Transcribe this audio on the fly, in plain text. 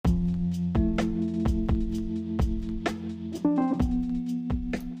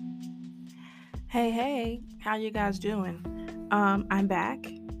Hey, how you guys doing? I'm back.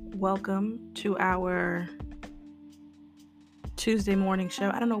 Welcome to our Tuesday morning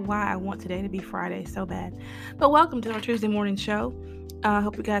show. I don't know why I want today to be Friday so bad, but welcome to our Tuesday morning show. I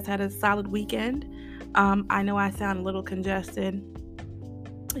hope you guys had a solid weekend. I know I sound a little congested.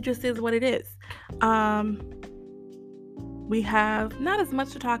 It just is what it is. Um, we have not as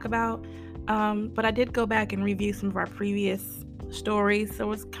much to talk about, but I did go back and review some of our previous stories,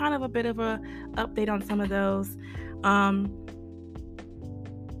 so it's kind of a bit of a update on some of those. Um,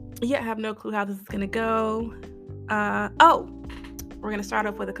 I have no clue how this is gonna go. We're gonna start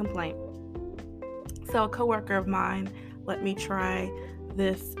off with a complaint. So a coworker of mine let me try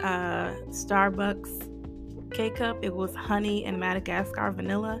this Starbucks K-cup. It was honey and Madagascar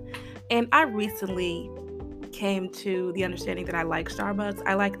vanilla, and I recently came to the understanding that I like Starbucks.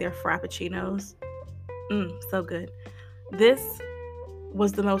 I like their frappuccinos. So good. This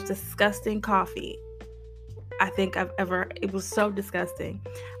was the most disgusting coffee I think I've ever. It was so disgusting.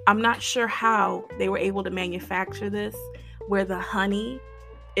 I'm not sure how they were able to manufacture this where the honey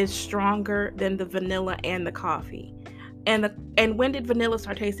is stronger than the vanilla and the coffee. And when did vanilla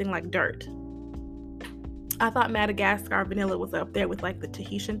start tasting like dirt? I thought Madagascar vanilla was up there with like the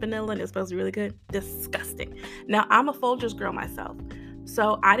Tahitian vanilla and it's supposed to be really good. Disgusting. Now, I'm a Folgers girl myself.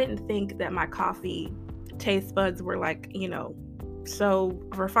 So I didn't think that my coffee taste buds were so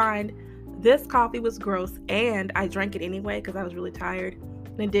refined. This coffee was gross and I drank it anyway because I was really tired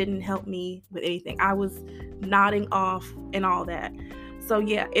and it didn't help me with anything. I was nodding off and all that. So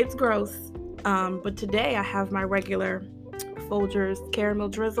yeah, it's gross. But today I have my regular Folgers caramel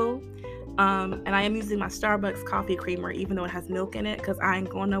drizzle. And I am using my Starbucks coffee creamer, even though it has milk in it, because I ain't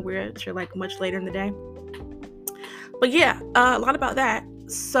going nowhere till like much later in the day. But yeah, a lot about that.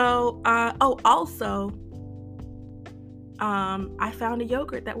 So, also, I found a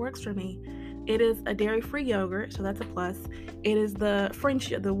yogurt that works for me. It is a dairy-free yogurt, so that's a plus. It is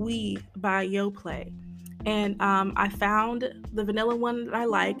the Oui by Yoplait. And I found the vanilla one that I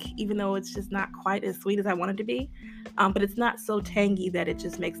like, even though it's just not quite as sweet as I want it to be. But it's not so tangy that it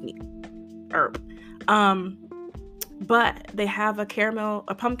just makes me herb. Um, but they have a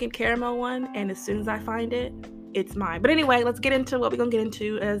pumpkin caramel one, and as soon as I find it, it's mine. But anyway, let's get into what we're gonna get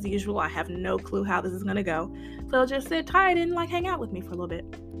into. As usual, I have no clue how this is gonna go. So just sit tight and like hang out with me for a little bit.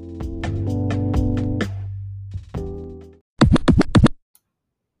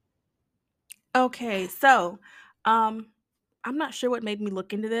 Okay, so um I'm not sure what made me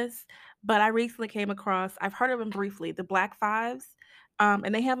look into this, but I recently came across, I've heard of them briefly, the Black Fives.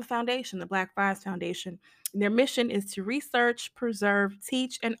 And they have a foundation, the Black Fives Foundation. Their mission is to research, preserve,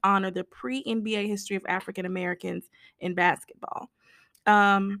 teach, and honor the pre NBA history of African Americans in basketball.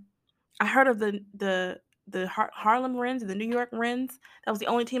 Um, I heard of the Harlem Wrens and the New York Wrens. That was the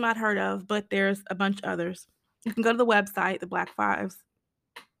only team I'd heard of, but there's a bunch of others. You can go to the website, the Black Fives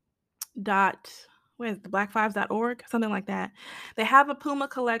dot what is it, theblackfives.org, something like that. They have a Puma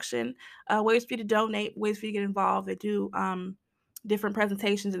collection, ways for you to donate, ways for you to get involved. They do different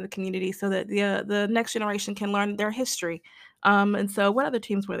presentations in the community so that the next generation can learn their history. And so, what other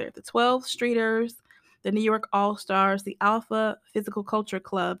teams were there? The 12 Streeters, the New York All Stars, the Alpha Physical Culture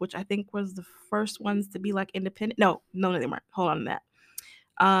Club, which I think was the first ones to be like independent. No, they weren't. Hold on to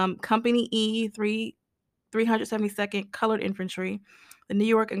that. Company E, 372nd Colored Infantry, the New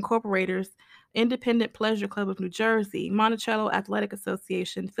York Incorporators, Independent Pleasure Club of New Jersey, Monticello Athletic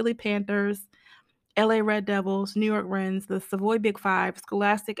Association, Philly Panthers, LA Red Devils, New York Wrens, the Savoy Big Five,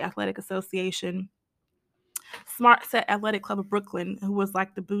 Scholastic Athletic Association, Smart Set Athletic Club of Brooklyn, who was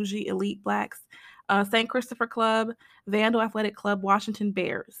like the bougie elite blacks, St. Christopher Club, Vandal Athletic Club, Washington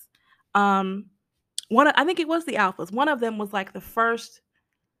Bears. Um, I think it was the Alphas. One of them was like the first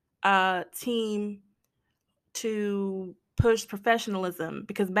team to push professionalism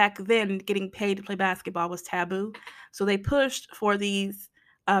because back then getting paid to play basketball was taboo. So they pushed for these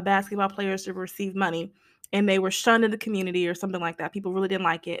basketball players to receive money and they were shunned in the community or something like that. People really didn't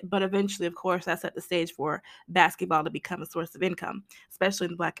like it. But eventually, of course, that set the stage for basketball to become a source of income, especially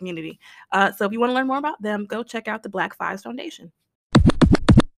in the Black community. So if you want to learn more about them, go check out the Black Fives Foundation.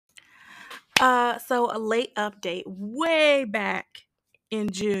 So a late update way back in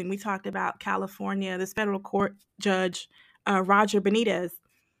June, we talked about California, this federal court judge, Roger Benitez,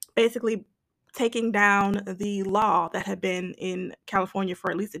 basically taking down the law that had been in California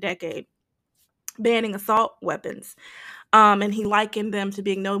for at least a decade, banning assault weapons. And he likened them to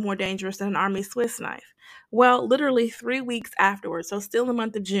being no more dangerous than an Army Swiss knife. Well, literally 3 weeks afterwards, so still in the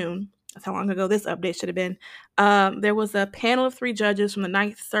month of June, that's how long ago this update should have been, there was a panel of 3 judges from the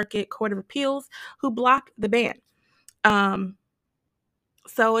Ninth Circuit Court of Appeals who blocked the ban. Um,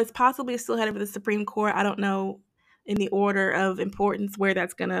 So it's possibly still headed for the Supreme Court. I don't know in the order of importance where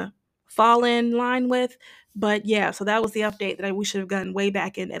that's going to fall in line with. But yeah, so that was the update that we should have gotten way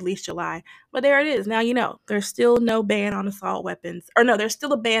back in at least July. But there it is. Now you know there's still no ban on assault weapons. Or no, there's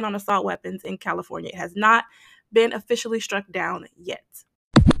still a ban on assault weapons in California. It has not been officially struck down yet.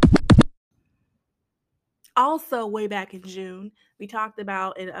 Also, way back in June, we talked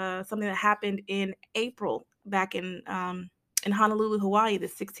about something that happened in April back in Honolulu, Hawaii.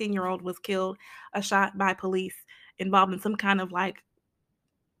 This 16-year-old was killed, shot by police involved in some kind of like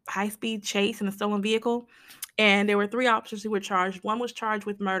high-speed chase in a stolen vehicle. And there were three officers who were charged. One was charged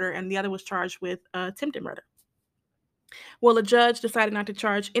with murder, and the other was charged with attempted murder. Well, a judge decided not to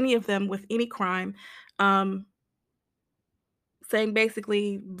charge any of them with any crime. Um, Saying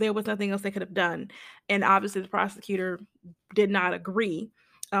basically there was nothing else they could have done. And obviously, the prosecutor did not agree.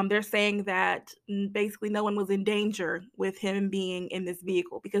 They're saying that basically no one was in danger with him being in this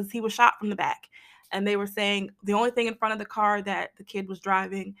vehicle because he was shot from the back. And they were saying the only thing in front of the car that the kid was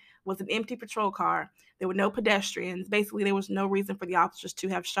driving was an empty patrol car. There were no pedestrians. Basically, there was no reason for the officers to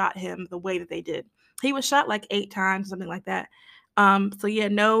have shot him the way that they did. He was shot like 8 times, something like that. So yeah,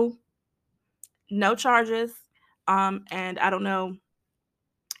 no charges. And I don't know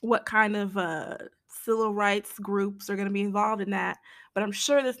what kind of civil rights groups are going to be involved in that, but I'm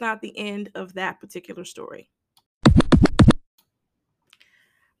sure that's not the end of that particular story.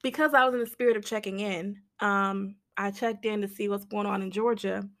 Because I was in the spirit of checking in, I checked in to see what's going on in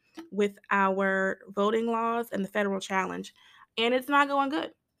Georgia with our voting laws and the federal challenge, and it's not going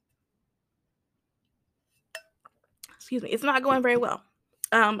good. Excuse me, it's not going very well.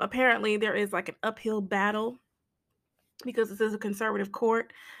 Apparently, there is like an uphill battle because this is a conservative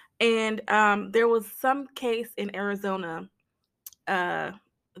court, and there was some case in Arizona uh,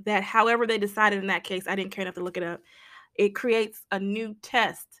 that, however they decided in that case, I didn't care enough to look it up. It creates a new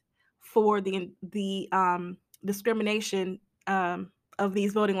test for the discrimination of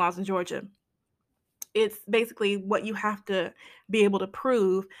these voting laws in Georgia. It's basically what you have to be able to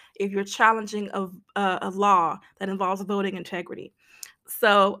prove if you're challenging a law that involves voting integrity.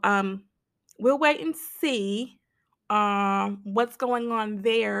 So we'll wait and see what's going on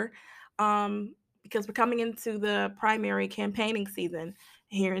there, because we're coming into the primary campaigning season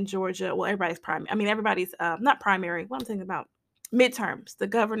here in Georgia. Well, everybody's primary. I mean, everybody's not primary. What I'm thinking about midterms, the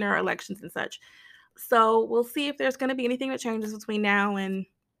governor elections and such. So we'll see if there's going to be anything that changes between now and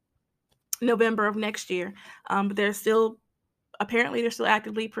November of next year. But apparently they're still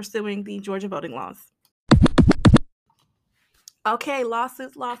actively pursuing the Georgia voting laws. Okay,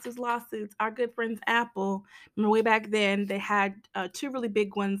 lawsuits. Our good friends Apple, remember way back then, they had two really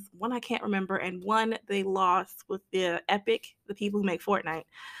big ones. One I can't remember, and one they lost with the Epic, the people who make Fortnite.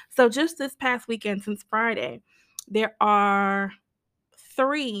 So just this past weekend, since Friday, there are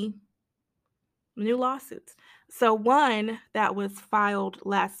three new lawsuits. So one that was filed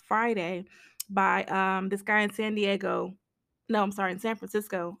last Friday by this guy in San Diego. No, I'm sorry, in San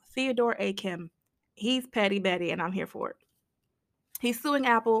Francisco, Theodore A. Kim. He's petty Betty, and I'm here for it. He's suing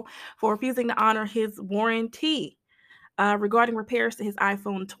Apple for refusing to honor his warranty regarding repairs to his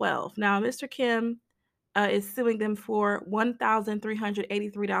iPhone 12. Now, Mr. Kim is suing them for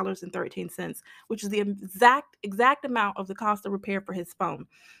 $1,383.13, which is the exact amount of the cost of repair for his phone.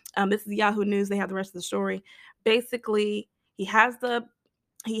 This is Yahoo News. They have the rest of the story. Basically, he has the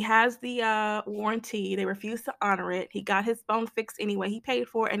warranty. They refused to honor it. He got his phone fixed anyway. He paid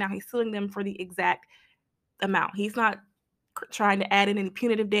for it, and now he's suing them for the exact amount. He's not trying to add in any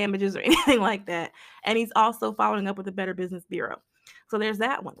punitive damages or anything like that. And he's also following up with the Better Business Bureau. So there's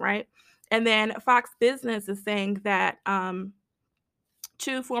that one, right? And then Fox Business is saying that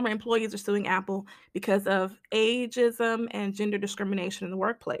two former employees are suing Apple because of ageism and gender discrimination in the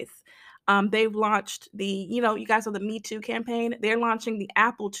workplace. They've launched you guys know the Me Too campaign. They're launching the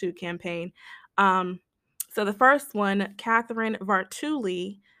Apple Too campaign. So the first one, Catherine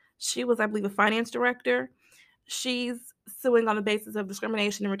Vartuli, she was, I believe, a finance director. She's suing on the basis of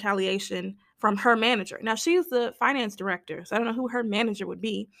discrimination and retaliation from her manager. Now, she's the finance director, so I don't know who her manager would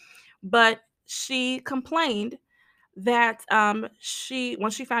be, but she complained that when she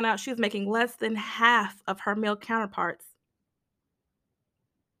found out she was making less than half of her male counterparts.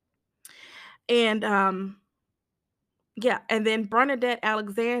 And yeah, and then Bernadette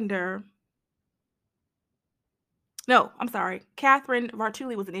Alexander. No, I'm sorry. Catherine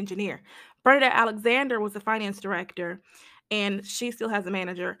Vartuli was an engineer. Bernadette Alexander was the finance director, and she still has a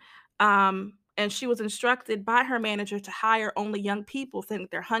manager. And she was instructed by her manager to hire only young people, saying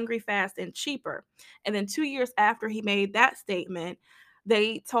that they're hungry, fast, and cheaper. And then 2 years after he made that statement,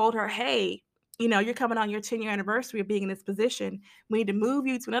 they told her, hey, you're coming on your 10-year anniversary of being in this position. We need to move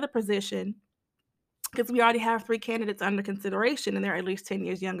you to another position because we already have 3 candidates under consideration and they're at least 10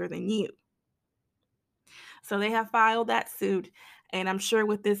 years younger than you. So they have filed that suit. And I'm sure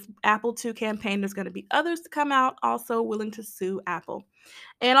with this Apple II campaign, there's going to be others to come out also willing to sue Apple.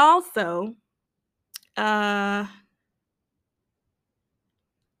 And also, there's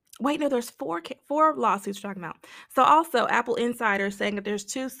four lawsuits we're talking about. So also, Apple Insider saying that there's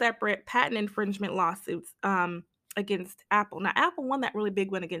 2 separate patent infringement lawsuits against Apple. Now, Apple won that really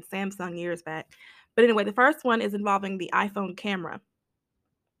big one against Samsung years back. But anyway, the first one is involving the iPhone camera.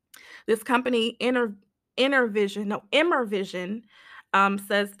 This company, Immervision,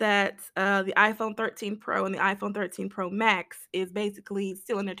 says that the iPhone 13 Pro and the iPhone 13 Pro Max is basically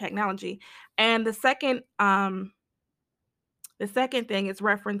stealing their technology. And the second thing is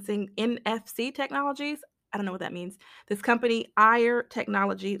referencing NFC Technologies. I don't know what that means. This company, AIRE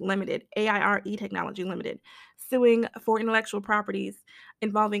Technology Limited, AIRE Technology Limited, suing for intellectual properties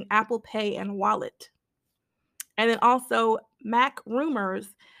involving Apple Pay and Wallet. And then also, Mac Rumors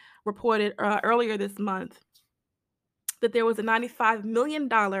reported earlier this month that there was a $95 million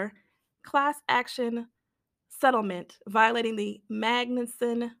class action settlement violating the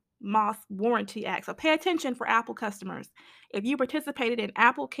Magnuson-Moss Warranty Act. So pay attention for Apple customers. If you participated in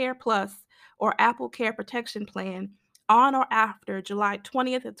Apple Care Plus or Apple Care Protection Plan on or after July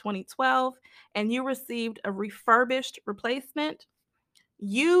 20th of 2012, and you received a refurbished replacement,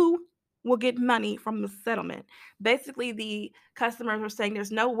 you will get money from the settlement. Basically, the customers are saying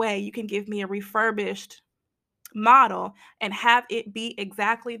there's no way you can give me a refurbished model and have it be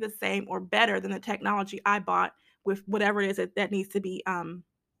exactly the same or better than the technology I bought with whatever it is that needs to be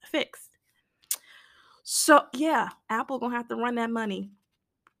fixed. So yeah, Apple gonna have to run that money,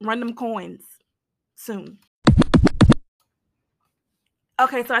 run them coins soon.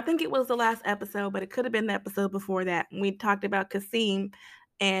 Okay, so I think it was the last episode, but it could have been the episode before that. We talked about Kasim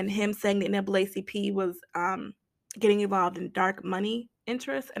and him saying that NAACP was getting involved in dark money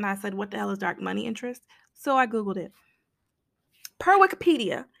interest. And I said, what the hell is dark money interest? So I Googled it. Per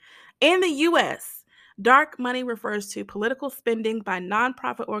Wikipedia, in the U.S., dark money refers to political spending by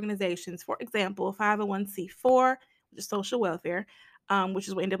nonprofit organizations, for example, 501c4, which is social welfare, which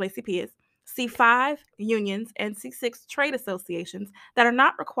is what NAACP is, C5 unions, and C6 trade associations that are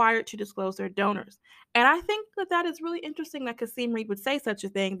not required to disclose their donors. And I think that is really interesting that Kasim Reed would say such a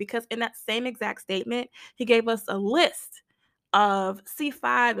thing, because in that same exact statement, he gave us a list of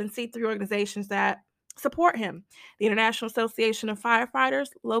C5 and C3 organizations that support him. The International Association of Firefighters,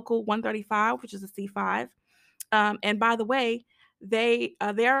 Local 135, which is a C5. And by the way,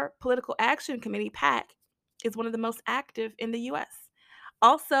 their political action committee, PAC, is one of the most active in the U.S.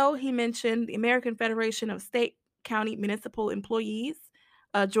 Also, he mentioned the American Federation of State, County, Municipal Employees,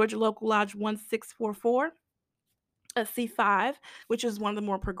 Georgia Local Lodge 1644, a C5, which is one of the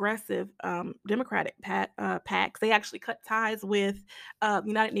more progressive Democratic PACs. They actually cut ties with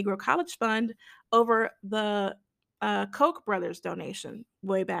United Negro College Fund over the Koch brothers donation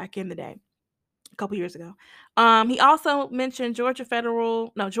way back in the day, a couple years ago. He also mentioned Georgia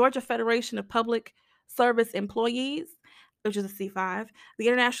Federation of Public Service Employees, which is a C5, the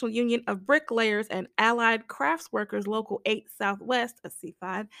International Union of Bricklayers and Allied Craftsworkers, Local 8 Southwest, a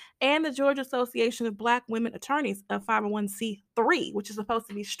C5, and the Georgia Association of Black Women Attorneys, a 501c3, which is supposed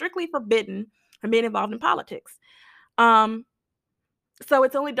to be strictly forbidden from being involved in politics. So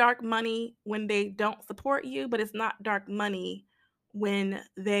it's only dark money when they don't support you, but it's not dark money when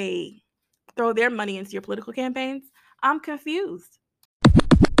they throw their money into your political campaigns. I'm confused.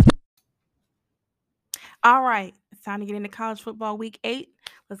 All right, it's time to get into college football week 8.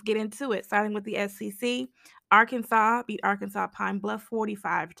 Let's get into it. Starting with the SEC, Arkansas beat Arkansas Pine Bluff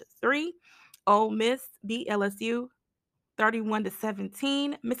 45-3. Ole Miss beat LSU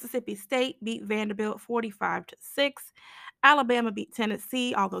 31-17. Mississippi State beat Vanderbilt 45-6. Alabama beat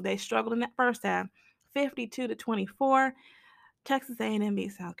Tennessee, although they struggled in that first half, 52-24. Texas A&M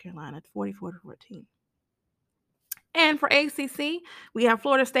beat South Carolina 44-14. And for ACC, we have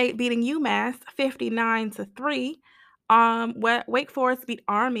Florida State beating UMass 59-3. Wake Forest beat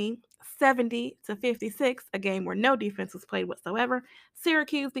Army 70-56, a game where no defense was played whatsoever.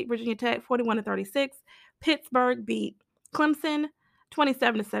 Syracuse beat Virginia Tech 41-36. Pittsburgh beat Clemson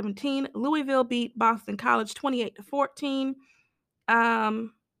 27-17. Louisville beat Boston College 28-14.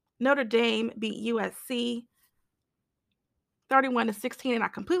 Notre Dame beat USC 31-16, and I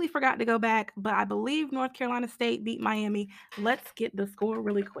completely forgot to go back, but I believe North Carolina State beat Miami. Let's get the score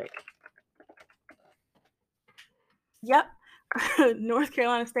really quick. Yep. North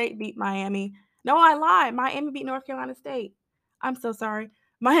Carolina State beat Miami. No, I lied. Miami beat North Carolina State. I'm so sorry.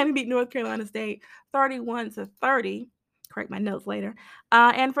 Miami beat North Carolina State 31-30. Correct my notes later.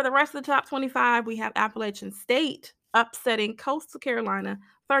 And for the rest of the top 25, we have Appalachian State upsetting Coastal Carolina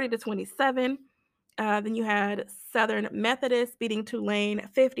 30-27. Then you had Southern Methodist beating Tulane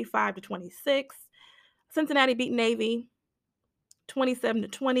 55-26. Cincinnati beat Navy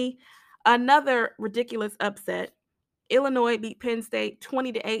 27-20. Another ridiculous upset. Illinois beat Penn State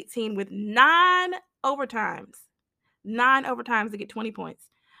 20-18 with 9 overtimes. 9 overtimes to get 20 points.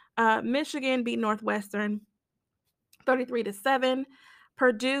 Michigan beat Northwestern 33-7.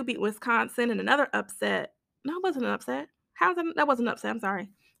 Purdue beat Wisconsin in another upset. No, it wasn't an upset. That wasn't an upset. I'm sorry.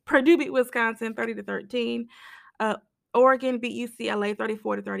 Purdue beat Wisconsin 30-13. Oregon beat UCLA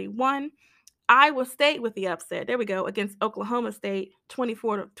 34-31. Iowa State with the upset. There we go. Against Oklahoma State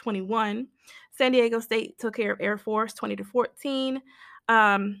 24-21. San Diego State took care of Air Force 20-14.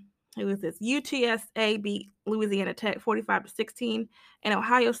 Who was this? UTSA beat Louisiana Tech 45-16. And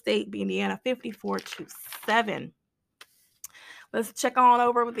Ohio State beat Indiana 54-7. Let's check on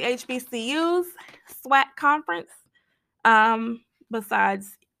over with the HBCUs SWAC conference.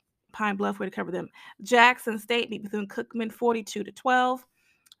 Besides Pine Bluff, way to cover them. Jackson State beat Bethune-Cookman 42-12.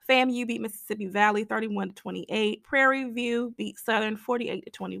 FAMU beat Mississippi Valley 31-28. Prairie View beat Southern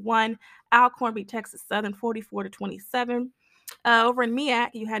 48-21. Alcorn beat Texas Southern 44-27. Over in MEAC,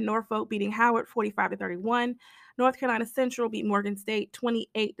 you had Norfolk beating Howard 45-31. North Carolina Central beat Morgan State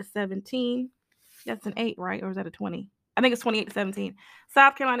 28-17. That's an 8, right? Or is that a 20? I think it's 28-17.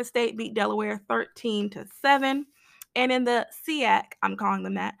 South Carolina State beat Delaware 13-7. And in the SEAC, I'm calling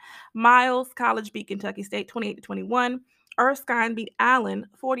them that, Miles College beat Kentucky State 28-21. Erskine beat Allen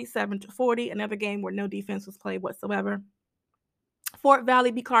 47-40, another game where no defense was played whatsoever. Fort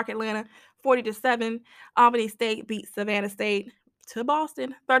Valley beat Clark Atlanta 40-7. Albany State beat Savannah State to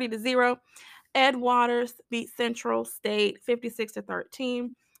Boston 30-0. Ed Waters beat Central State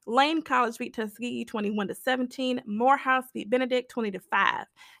 56-13. Lane College beat Tuskegee 21-17. Morehouse beat Benedict 20-5.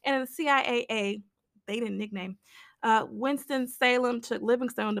 And in the CIAA, they didn't nickname. Winston-Salem took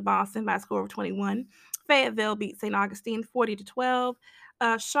Livingstone to Boston by a score of 21. Fayetteville beat St. Augustine 40-12.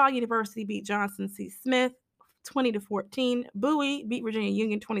 Shaw University beat Johnson C. Smith 20-14. Bowie beat Virginia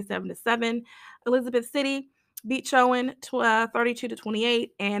Union 27-7. Elizabeth City beat Chowan 32-28.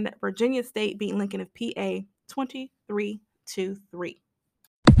 And Virginia State beat Lincoln of PA 23-3.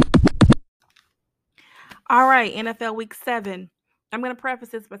 All right, NFL Week 7. I'm going to preface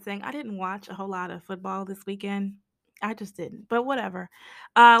this by saying I didn't watch a whole lot of football this weekend. I just didn't, but whatever.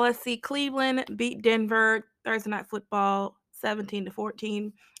 Let's see. Cleveland beat Denver Thursday Night Football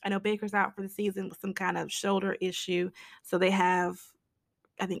 17-14. I know Baker's out for the season with some kind of shoulder issue, so they have,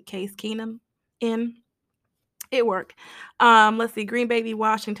 I think, Case Keenum in. It worked. Let's see. Green Bay beat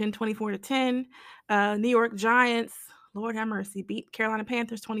Washington 24-10. New York Giants, Lord have mercy, beat Carolina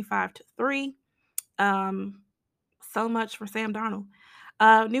Panthers 25-3. So much for Sam Darnold.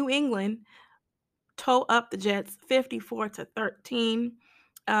 New England toe up the Jets 54-13.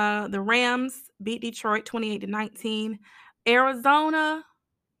 The Rams beat Detroit 28-19. Arizona,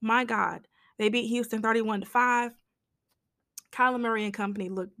 my God, they beat Houston 31-5. Kyler Murray and company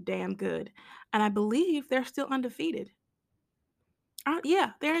looked damn good. And I believe they're still undefeated.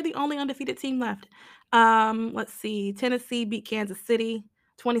 Yeah, they're the only undefeated team left. Let's see. Tennessee beat Kansas City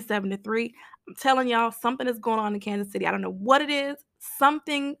 27-3. I'm telling y'all, something is going on in Kansas City. I don't know what it is.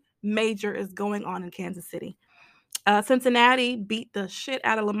 Something major is going on in Kansas City. Cincinnati beat the shit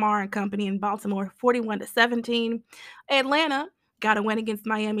out of Lamar and company in Baltimore 41-17. Atlanta got a win against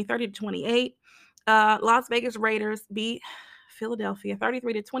Miami 30-28. Las Vegas Raiders beat Philadelphia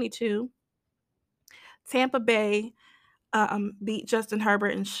 33-22. Tampa Bay beat Justin Herbert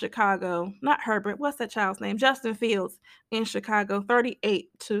in Chicago. Not Herbert, what's that child's name? Justin Fields in Chicago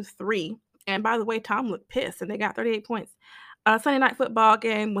 38-3. And by the way, Tom looked pissed and they got 38 points. Sunday night football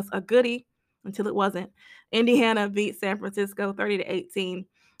game was a goodie until it wasn't. Indiana beat San Francisco 30-18.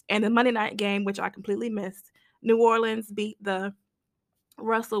 And the Monday night game, which I completely missed, New Orleans beat the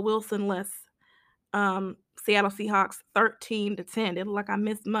Russell Wilson-less Seattle Seahawks 13-10. It looked like I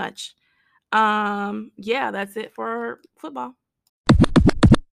missed much. Yeah, that's it for football.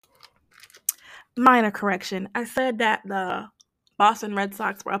 Minor correction. I said that the Boston Red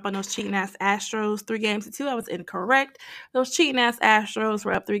Sox were up on those cheating ass Astros 3-2. I was incorrect. Those cheating ass Astros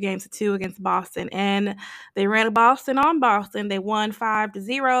were up 3-2 against Boston, and they ran a Boston on Boston. They won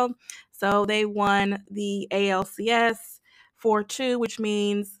 5-0, so they won the ALCS 4-2, which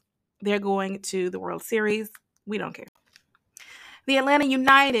means they're going to the World Series. We don't care. The Atlanta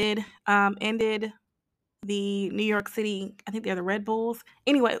United ended the New York City, I think they're the Red Bulls.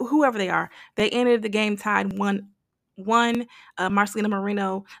 Anyway, whoever they are, they ended the game tied 1-1. 1. Marcelino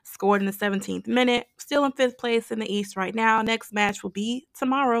Moreno scored in the 17th minute. Still in 5th place in the East right now. Next match will be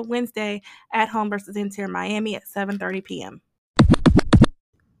tomorrow, Wednesday, at home versus Inter Miami at 7:30 p.m.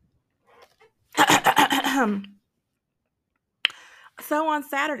 So on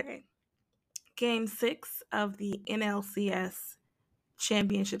Saturday, Game 6 of the NLCS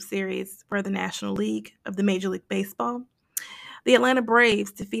Championship Series for the National League of the Major League Baseball, the Atlanta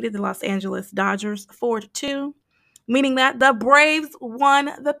Braves defeated the Los Angeles Dodgers 4-2, meaning that the Braves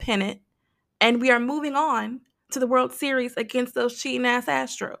won the pennant, and we are moving on to the World Series against those cheating ass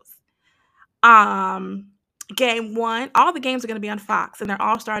Astros. Game 1, all the games are going to be on Fox, and they're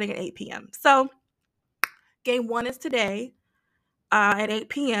all starting at 8 p.m. So, Game 1 is today at 8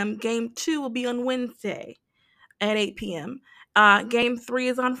 p.m. Game 2 will be on Wednesday at 8 p.m. Game 3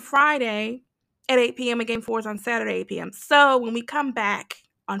 is on Friday at 8 p.m. and Game 4 is on Saturday at 8 p.m. So when we come back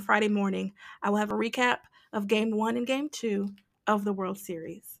on Friday morning, I will have a recap of Game 1 and Game 2 of the World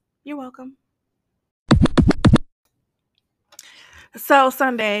Series. You're welcome. So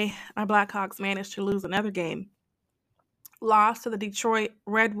Sunday, our Blackhawks managed to lose another game. Lost to the Detroit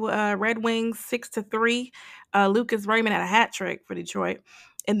Red Wings 6-3. Lucas Raymond had a hat trick for Detroit.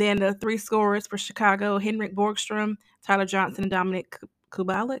 And then the 3 scorers for Chicago, Henrik Borgstrom, Tyler Johnson, and Dominic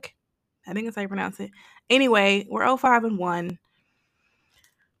Kubalik. I think that's how you pronounce it. Anyway, we're 0-5-1.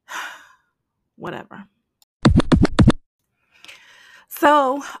 Whatever.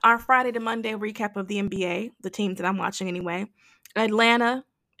 So, our Friday to Monday recap of the NBA, the teams that I'm watching anyway. Atlanta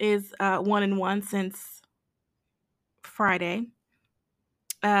is 1-1 since Friday.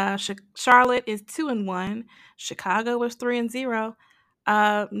 Charlotte is 2-1. Chicago is 3-0.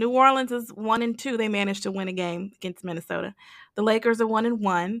 New Orleans is 1-2. They managed to win a game against Minnesota. The Lakers are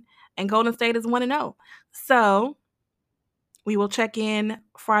 1-1, and Golden State is 1-0. So we will check in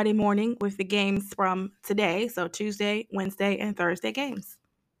Friday morning with the games from today. So Tuesday, Wednesday, and Thursday games.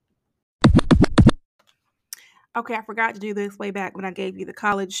 Okay, I forgot to do this way back when I gave you the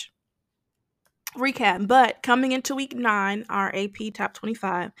college recap. But coming into week 9, our AP top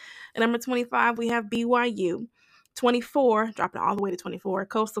 25. At number 25, we have BYU. 24, dropping all the way to 24,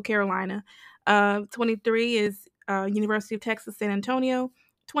 Coastal Carolina. 23 is University of Texas San Antonio.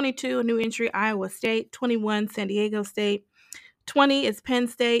 22, a new entry, Iowa State. 21, San Diego State. 20 is Penn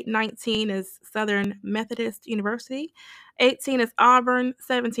State. 19 is Southern Methodist University. 18 is Auburn.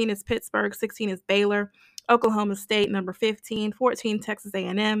 17 is Pittsburgh. 16 is Baylor. Oklahoma State, number 15. 14, Texas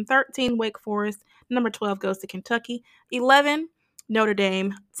A&M. 13, Wake Forest. Number 12 goes to Kentucky. 11, Notre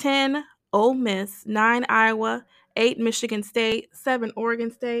Dame. 10, Ole Miss. 9, Iowa. 8, Michigan State. 7,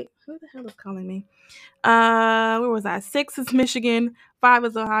 Oregon State. Who the hell is calling me? Where was I? 6 is Michigan. 5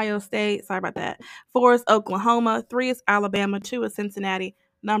 is Ohio State. Sorry about that. 4 is Oklahoma. 3 is Alabama. 2 is Cincinnati.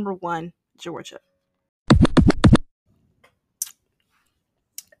 Number 1, Georgia.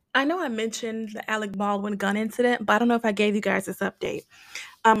 I know I mentioned the Alec Baldwin gun incident, but I don't know if I gave you guys this update.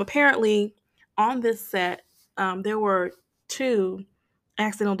 Apparently, on this set, there were 2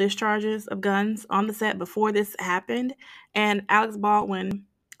 accidental discharges of guns on the set before this happened, and Alec Baldwin,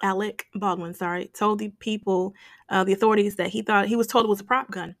 told the people, the authorities, that he was told it was a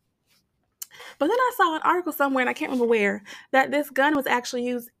prop gun. But then I saw an article somewhere, and I can't remember where, that this gun was actually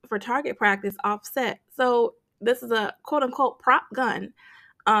used for target practice off set. So this is a quote unquote prop gun.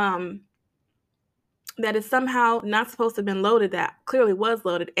 That is somehow not supposed to have been loaded, that clearly was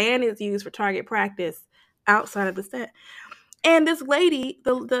loaded, and is used for target practice outside of the set. And this lady,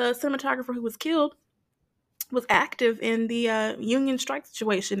 the cinematographer who was killed, was active in the union strike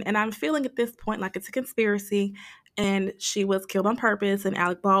situation. And I'm feeling at this point like it's a conspiracy, and she was killed on purpose, and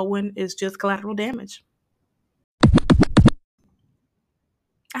Alec Baldwin is just collateral damage.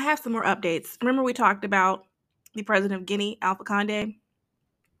 I have some more updates. Remember we talked about the president of Guinea, Alpha Conde,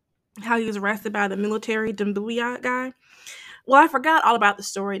 how he was arrested by the military Doumbouya guy? Well, I forgot all about the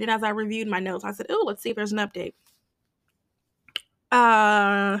story. Then as I reviewed my notes, I said, oh, let's see if there's an update.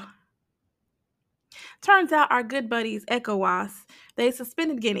 Turns out our good buddies, ECOWAS, they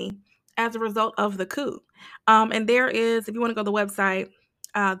suspended Guinea as a result of the coup. And there is, if you want to go to the website,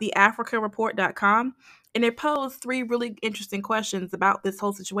 theafricareport.com, and it posed 3 really interesting questions about this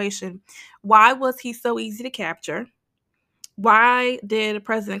whole situation. Why was he so easy to capture? Why did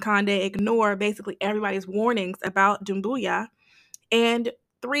President Conde ignore basically everybody's warnings about Doumbouya? And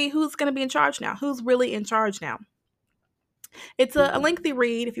 3, who's going to be in charge now? Who's really in charge now? It's a lengthy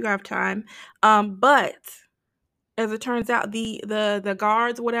read if you have time. But as it turns out, the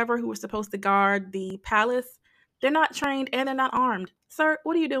guards, whatever, who were supposed to guard the palace, they're not trained and they're not armed. Sir,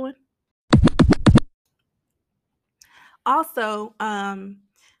 what are you doing? Also,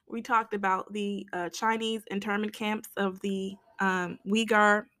 we talked about the Chinese internment camps of the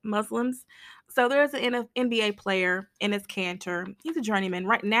Uyghur Muslims. So there's an NBA player, Enes Kanter. He's a journeyman.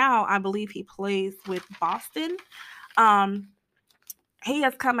 Right now, I believe he plays with Boston. Um, he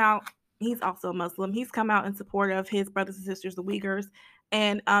has come out. He's also a Muslim. He's come out in support of his brothers and sisters, the Uyghurs.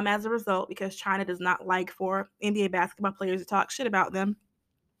 And as a result, because China does not like for NBA basketball players to talk shit about them,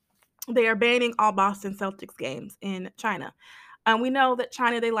 they are banning all Boston Celtics games in China. We know that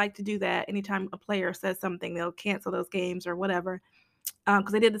China, they like to do that. Anytime a player says something, they'll cancel those games or whatever.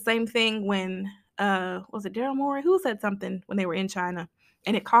 Because they did the same thing when, was it Daryl Morey? Who said something when they were in China?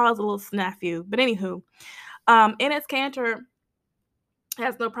 And it caused a little snafu. But anywho, Enes Kanter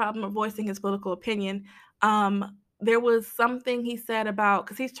has no problem of voicing his political opinion. There was something he said about,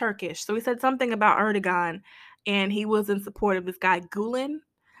 because he's Turkish, so he said something about Erdogan, and he was in support of this guy Gulen.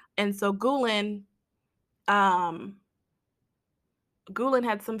 And so um, Gulen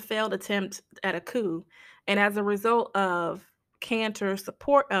had some failed attempt at a coup, and as a result of Kanter's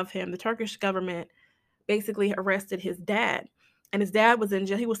support of him, the Turkish government basically arrested his dad. And his dad was in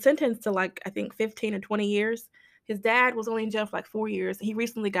jail. He was sentenced to like, I think 15 or 20 years. His dad was only in jail for like 4 years. He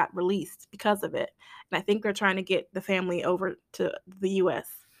recently got released because of it. And I think they're trying to get the family over to the US.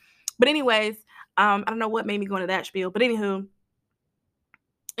 But anyways, I don't know what made me go into that spiel. But anywho,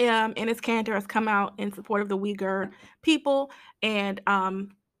 Enes Kanter has come out in support of the Uyghur people. And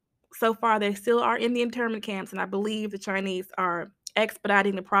so far, they still are in the internment camps. And I believe the Chinese are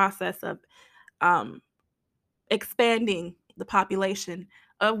expediting the process of um, expanding the population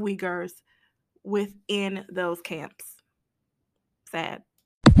of Uyghurs within those camps. Sad.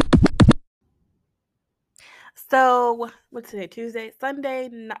 So, what's today? Tuesday, Sunday,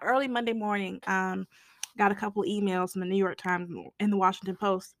 early Monday morning. Got a couple of emails from the New York Times and the Washington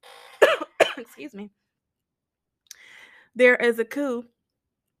Post. Excuse me. There is a coup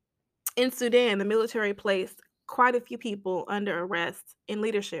in Sudan. The military placed quite a few people under arrest in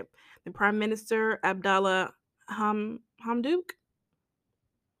leadership. The Prime Minister Abdallah Hamdok,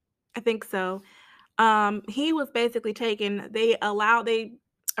 I think so. He was basically taken. They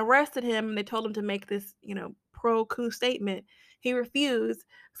arrested him and they told him to make this, pro coup statement. He refused.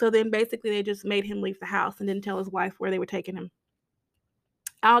 So then basically they just made him leave the house and didn't tell his wife where they were taking him.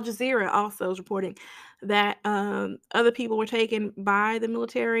 Al Jazeera also is reporting that other people were taken by the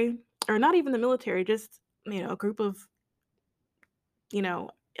military, or not even the military, just a group of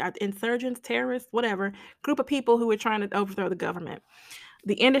insurgents, terrorists, whatever, group of people who were trying to overthrow the government.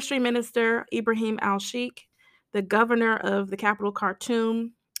 The industry minister, Ibrahim al-Sheikh, the governor of the capital,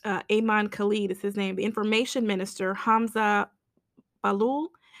 Khartoum, Ayman Khalid is his name, the information minister, Hamza Balul,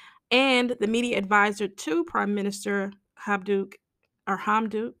 and the media advisor to Prime Minister Hamdok,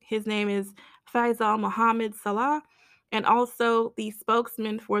 his name is Faisal Mohammed Salah, and also the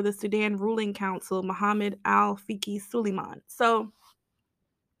spokesman for the Sudan Ruling Council, Mohammed Al-Fiki Suleiman. So,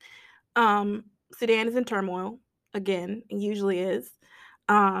 Sudan is in turmoil again, it usually is.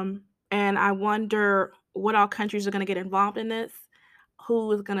 And I wonder what all countries are going to get involved in this,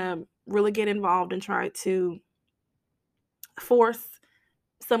 who is going to really get involved and try to force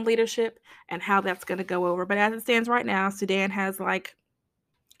some leadership, and how that's going to go over. But as it stands right now, Sudan has like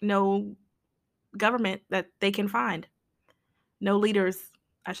no government that they can find, no leaders,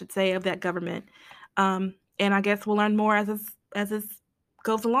 I should say, of that government. And I guess we'll learn more as this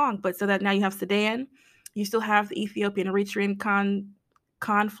goes along. But so that now you have Sudan, you still have the Ethiopian Eritrean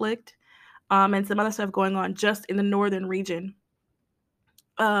conflict, and some other stuff going on just in the northern region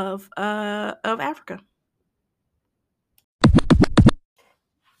of Africa.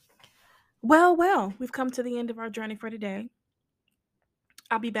 Well, we've come to the end of our journey for today.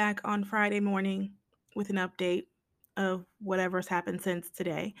 I'll be back on Friday morning with an update of whatever's happened since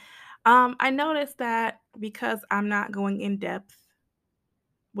today. I noticed that because I'm not going in depth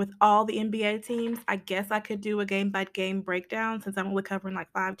with all the NBA teams, I guess I could do a game by game breakdown since I'm only covering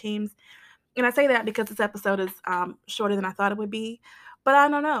like 5 teams. And I say that because this episode is shorter than I thought it would be. But I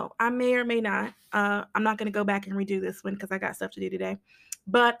don't know. I may or may not. I'm not going to go back and redo this one because I got stuff to do today.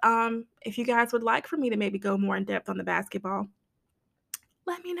 But if you guys would like for me to maybe go more in depth on the basketball,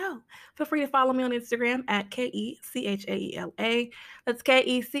 let me know. Feel free to follow me on Instagram at KECHAELA. That's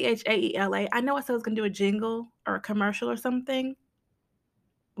KECHAELA. I know I said I was going to do a jingle or a commercial or something,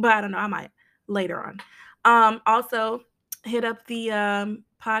 but I don't know. I might later on. Also, hit up the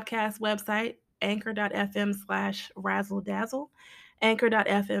podcast website, anchor.fm/razzle-dazzle,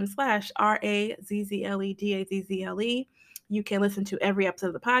 anchor.fm/RAZZLEDAZZLE. You can listen to every episode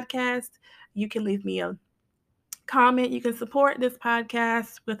of the podcast. You can leave me a comment. You can support this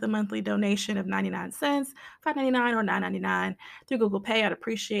podcast with a monthly donation of 99 cents, $5.99 or $9.99 through Google Pay. I'd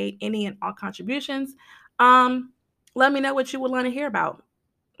appreciate any and all contributions. Let me know what you would want to hear about,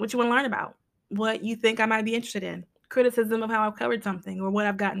 what you want to learn about, what you think I might be interested in, criticism of how I've covered something or what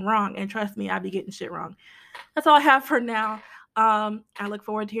I've gotten wrong. And trust me, I'll be getting shit wrong. That's all I have for now. I look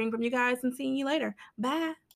forward to hearing from you guys and seeing you later. Bye.